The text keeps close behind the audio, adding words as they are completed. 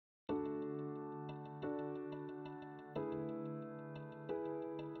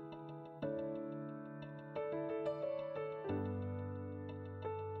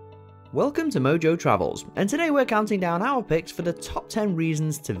Welcome to MojoTravels, and today we're counting down our picks for the top 10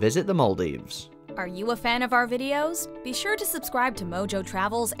 reasons to visit the Maldives. Are you a fan of our videos? Be sure to subscribe to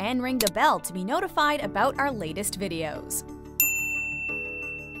MojoTravels and ring the bell to be notified about our latest videos.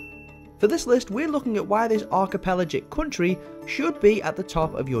 For this list, we're looking at why this archipelagic country should be at the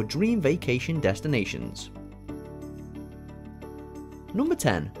top of your dream vacation destinations. Number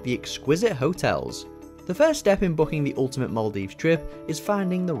 10. The exquisite hotels. The first step in booking the ultimate Maldives trip is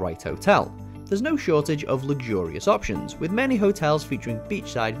finding the right hotel. There's no shortage of luxurious options, with many hotels featuring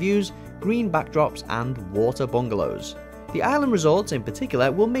beachside views, green backdrops and water bungalows. The island resorts in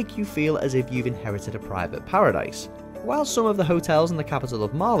particular will make you feel as if you've inherited a private paradise. While some of the hotels in the capital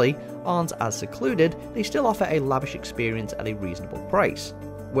of Mali aren't as secluded, they still offer a lavish experience at a reasonable price.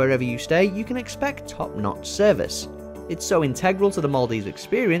 Wherever you stay, you can expect top-notch service. It's so integral to the Maldives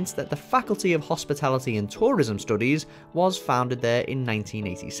experience that the Faculty of Hospitality and Tourism Studies was founded there in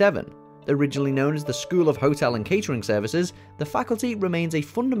 1987. Originally known as the School of Hotel and Catering Services, the faculty remains a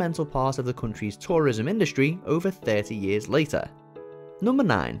fundamental part of the country's tourism industry over 30 years later. Number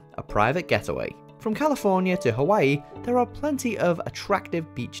 9. A private getaway. From California to Hawaii, there are plenty of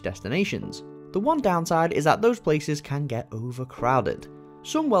attractive beach destinations. The one downside is that those places can get overcrowded.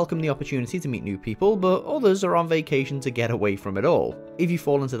 Some welcome the opportunity to meet new people, but others are on vacation to get away from it all. If you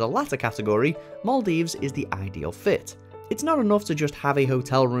fall into the latter category, Maldives is the ideal fit. It's not enough to just have a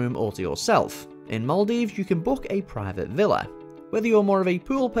hotel room all to yourself. In Maldives, you can book a private villa. Whether you're more of a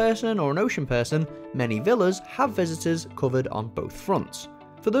pool person or an ocean person, many villas have visitors covered on both fronts.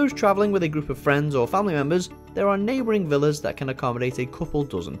 For those travelling with a group of friends or family members, there are neighbouring villas that can accommodate a couple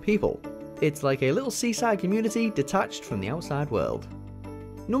dozen people. It's like a little seaside community detached from the outside world.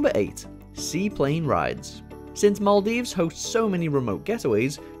 Number 8. Seaplane rides. Since Maldives hosts so many remote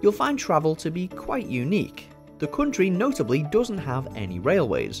getaways, you'll find travel to be quite unique. The country notably doesn't have any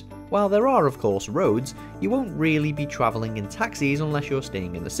railways. While there are of course roads, you won't really be travelling in taxis unless you're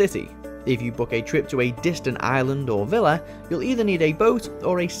staying in the city. If you book a trip to a distant island or villa, you'll either need a boat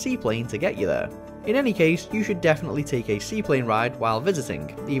or a seaplane to get you there. In any case, you should definitely take a seaplane ride while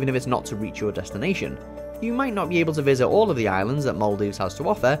visiting, even if it's not to reach your destination. You might not be able to visit all of the islands that Maldives has to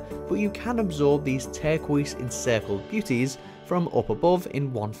offer, but you can absorb these turquoise encircled beauties from up above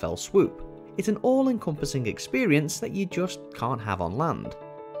in one fell swoop. It's an all-encompassing experience that you just can't have on land.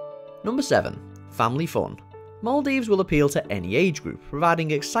 Number 7. Family fun. Maldives will appeal to any age group, providing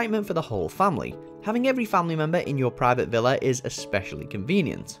excitement for the whole family. Having every family member in your private villa is especially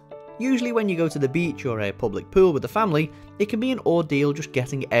convenient. Usually when you go to the beach or a public pool with the family, it can be an ordeal just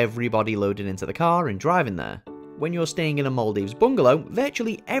getting everybody loaded into the car and driving there. When you're staying in a Maldives bungalow,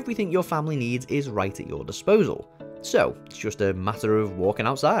 virtually everything your family needs is right at your disposal. So, it's just a matter of walking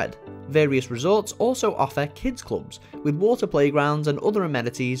outside. Various resorts also offer kids clubs, with water playgrounds and other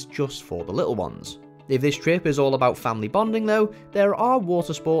amenities just for the little ones. If this trip is all about family bonding though, there are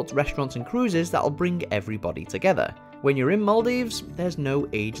water sports, restaurants and cruises that'll bring everybody together. When you're in Maldives, there's no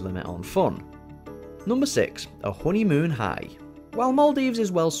age limit on fun. Number 6. A honeymoon high. While Maldives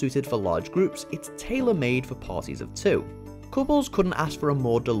is well suited for large groups, it's tailor-made for parties of 2. Couples couldn't ask for a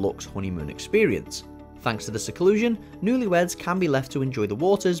more deluxe honeymoon experience. Thanks to the seclusion, newlyweds can be left to enjoy the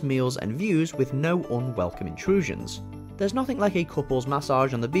waters, meals and views with no unwelcome intrusions. There's nothing like a couple's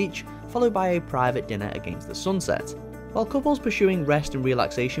massage on the beach, followed by a private dinner against the sunset. While couples pursuing rest and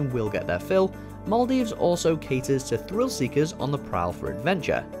relaxation will get their fill, Maldives also caters to thrill seekers on the prowl for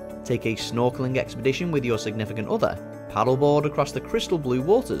adventure. Take a snorkeling expedition with your significant other, paddleboard across the crystal blue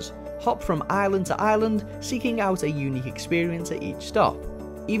waters, hop from island to island, seeking out a unique experience at each stop.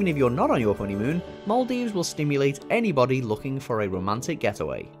 Even if you're not on your honeymoon, Maldives will stimulate anybody looking for a romantic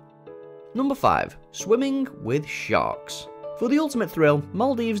getaway. Number 5. Swimming with sharks. For the ultimate thrill,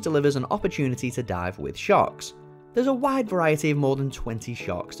 Maldives delivers an opportunity to dive with sharks. There's a wide variety of more than 20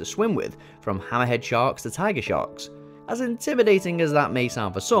 sharks to swim with, from hammerhead sharks to tiger sharks. As intimidating as that may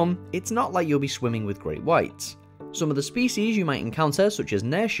sound for some, it's not like you'll be swimming with great whites. Some of the species you might encounter, such as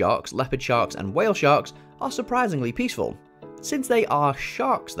nurse sharks, leopard sharks and whale sharks, are surprisingly peaceful. Since they are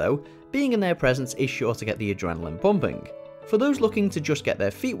sharks though, being in their presence is sure to get the adrenaline pumping. For those looking to just get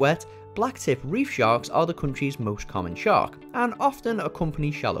their feet wet, blacktip reef sharks are the country's most common shark, and often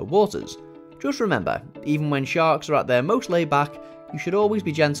accompany shallow waters. Just remember, even when sharks are at their most laid back, you should always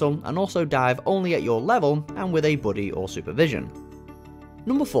be gentle and also dive only at your level and with a buddy or supervision.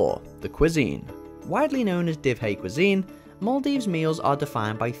 Number 4. The cuisine. Widely known as Divhay cuisine, Maldives meals are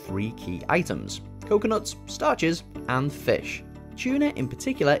defined by 3 key items: coconuts, starches, and fish. Tuna in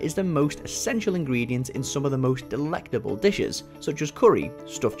particular is the most essential ingredient in some of the most delectable dishes, such as curry,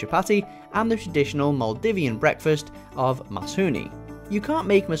 stuffed chapati, and the traditional Maldivian breakfast of mashuni. You can't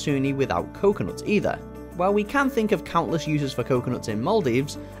make masuni without coconuts either. While we can think of countless uses for coconuts in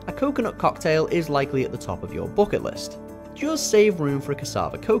Maldives, a coconut cocktail is likely at the top of your bucket list. Just save room for a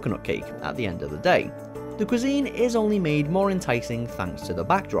cassava coconut cake at the end of the day. The cuisine is only made more enticing thanks to the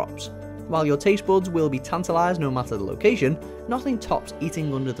backdrops. While your taste buds will be tantalised no matter the location, nothing tops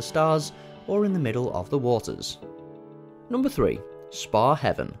eating under the stars or in the middle of the waters. Number 3. Spa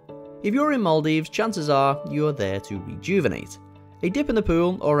Heaven. If you're in Maldives, chances are you're there to rejuvenate. A dip in the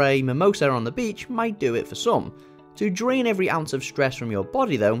pool or a mimosa on the beach might do it for some. To drain every ounce of stress from your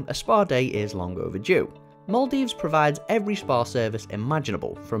body though, a spa day is long overdue. Maldives provides every spa service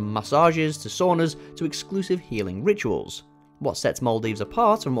imaginable, from massages to saunas to exclusive healing rituals. What sets Maldives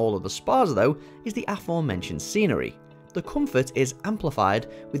apart from all of the spas though is the aforementioned scenery. The comfort is amplified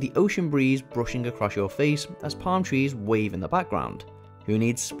with the ocean breeze brushing across your face as palm trees wave in the background. Who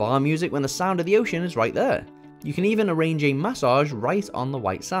needs spa music when the sound of the ocean is right there? You can even arrange a massage right on the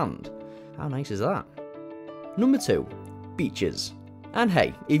white sand. How nice is that? Number 2. Beaches. And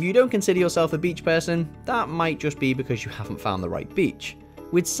hey, if you don't consider yourself a beach person, that might just be because you haven't found the right beach.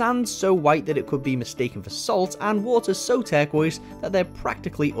 With sand so white that it could be mistaken for salt and water so turquoise that they're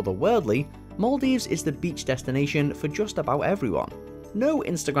practically otherworldly, Maldives is the beach destination for just about everyone. No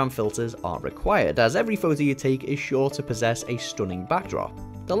Instagram filters are required, as every photo you take is sure to possess a stunning backdrop.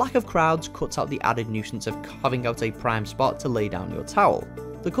 The lack of crowds cuts out the added nuisance of carving out a prime spot to lay down your towel.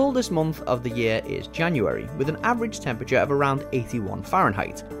 The coldest month of the year is January, with an average temperature of around 81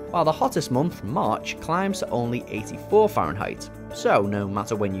 Fahrenheit, while the hottest month, March, climbs to only 84 Fahrenheit. So no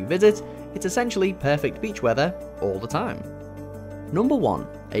matter when you visit, it's essentially perfect beach weather all the time. Number 1.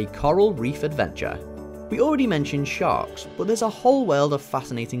 A coral reef adventure. We already mentioned sharks, but there's a whole world of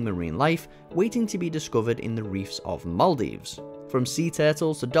fascinating marine life waiting to be discovered in the reefs of Maldives. From sea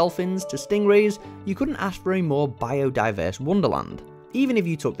turtles to dolphins to stingrays, you couldn't ask for a more biodiverse wonderland. Even if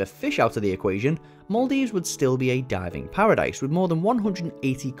you took the fish out of the equation, Maldives would still be a diving paradise with more than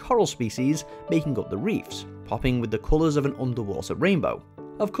 180 coral species making up the reefs, popping with the colours of an underwater rainbow.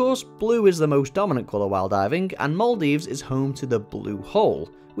 Of course, blue is the most dominant colour while diving, and Maldives is home to the blue hole,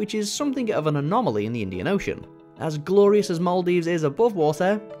 which is something of an anomaly in the Indian Ocean. As glorious as Maldives is above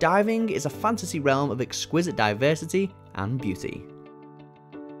water, diving is a fantasy realm of exquisite diversity and beauty.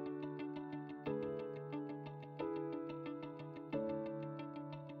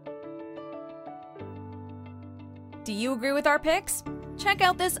 Do you agree with our picks? Check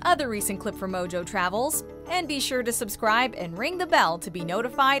out this other recent clip from MojoTravels, and be sure to subscribe and ring the bell to be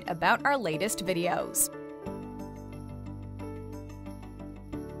notified about our latest videos.